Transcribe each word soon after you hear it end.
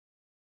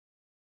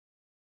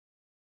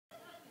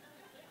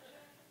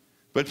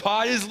But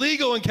pot is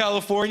legal in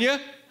California.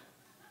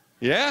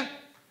 Yeah?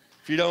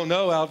 If you don't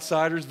know,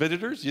 outsiders,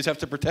 visitors, you just have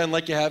to pretend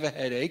like you have a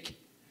headache.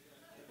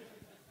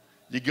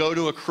 You go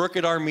to a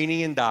crooked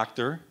Armenian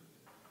doctor,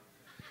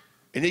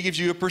 and he gives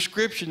you a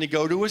prescription to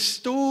go to a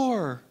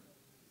store.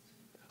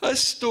 A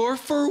store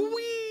for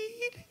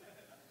weed.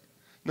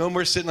 No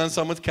more sitting on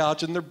someone's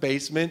couch in their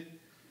basement,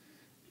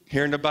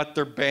 hearing about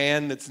their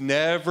band that's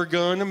never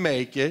going to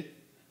make it,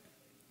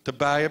 to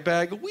buy a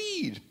bag of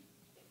weed.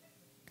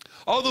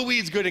 All the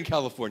weed's good in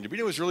California. But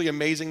you know what's really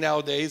amazing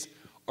nowadays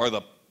are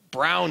the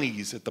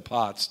brownies at the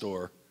pot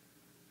store.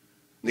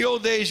 In the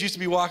old days, you used to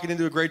be walking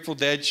into a Grateful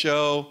Dead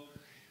show,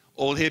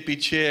 old hippie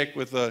chick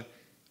with a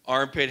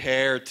armpit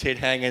hair, tit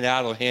hanging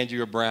out will hand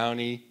you a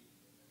brownie.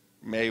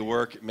 May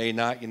work, it may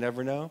not, you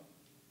never know.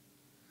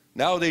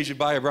 Nowadays, you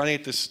buy a brownie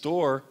at the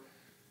store,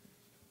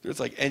 it's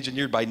like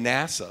engineered by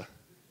NASA.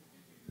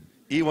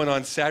 Eat one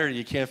on Saturday,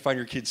 you can't find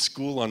your kid's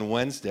school on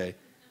Wednesday.